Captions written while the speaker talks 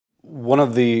One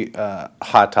of the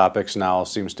hot topics now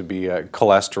seems to be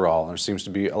cholesterol. There seems to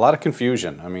be a lot of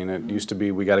confusion. I mean, it used to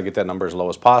be we got to get that number as low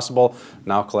as possible.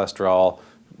 Now cholesterol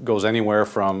goes anywhere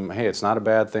from, hey, it's not a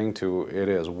bad thing, to it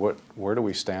is. Where do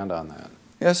we stand on that?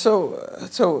 Yeah, so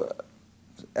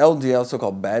LDL,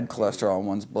 so-called bad cholesterol in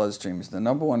one's bloodstream, is the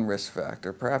 #1 risk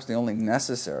factor, perhaps the only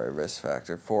necessary risk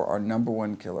factor for our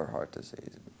 #1 killer, heart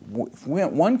disease.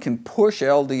 One can push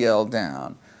LDL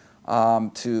down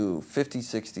to 50,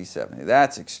 60, 70.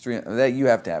 That's extreme. That you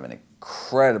have to have an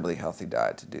incredibly healthy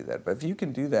diet to do that. But if you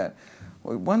can do that,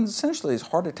 one essentially is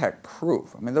heart attack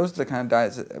proof. I mean, those are the kind of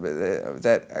diets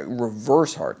that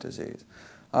reverse heart disease.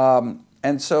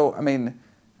 And so,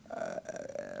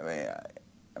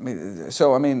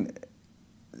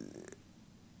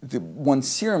 one's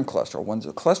serum cholesterol, one's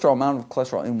cholesterol amount of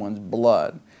cholesterol in one's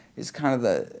blood, is kind of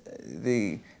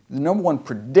the #1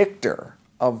 predictor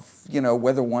of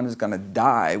whether one is going to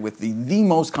die with the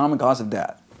most common cause of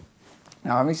death.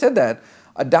 Now, having said that,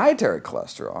 a dietary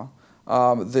cholesterol,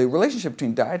 the relationship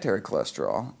between dietary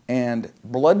cholesterol and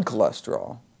blood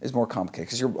cholesterol is more complicated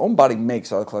because your own body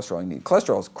makes all the cholesterol you need.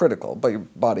 Cholesterol is critical, but your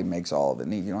body makes all of it.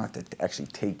 You don't have to actually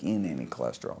take in any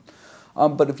cholesterol.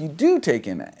 But if you do take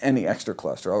in any extra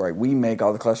cholesterol, right, we make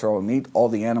all the cholesterol we eat, all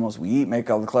the animals we eat make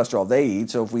all the cholesterol they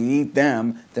eat, so if we eat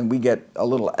them, then we get a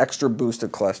little extra boost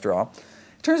of cholesterol.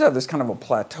 It turns out there's kind of a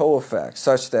plateau effect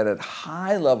such that at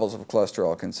high levels of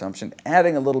cholesterol consumption,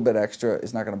 adding a little bit extra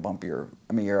is not going to bump your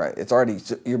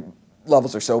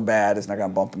levels are so bad, it's not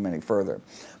going to bump them any further.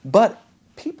 But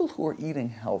people who are eating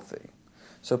healthy,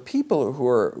 so people who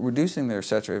are reducing their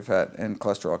saturated fat and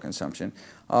cholesterol consumption,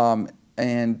 and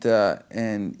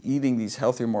eating these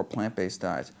healthier, more plant-based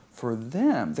diets, for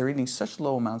them, they're eating such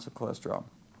low amounts of cholesterol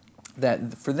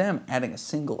that for them, adding a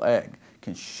single egg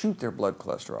can shoot their blood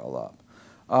cholesterol up.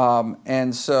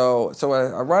 And so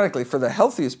ironically, for the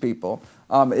healthiest people,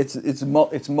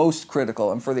 it's most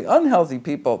critical, and for the unhealthy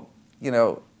people,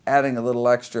 adding a little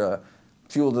extra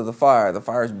fuel to the fire. The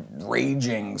fire's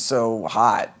raging so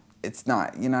hot,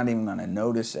 you're not even going to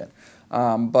notice it.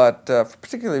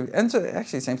 Particularly, and so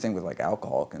actually same thing with like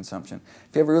alcohol consumption.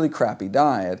 If you have a really crappy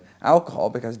diet, alcohol,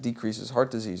 because it decreases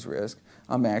heart disease risk,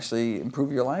 may actually improve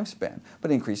your lifespan,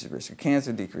 but increases risk of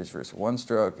cancer, decreases risk of one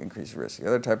stroke, increases risk of the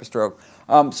other type of stroke.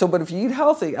 But if you eat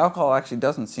healthy, alcohol actually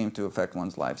doesn't seem to affect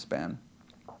one's lifespan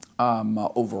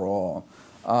overall.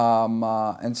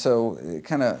 And so it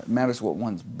kind of matters what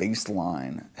one's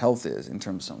baseline health is in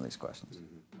terms of some of these questions.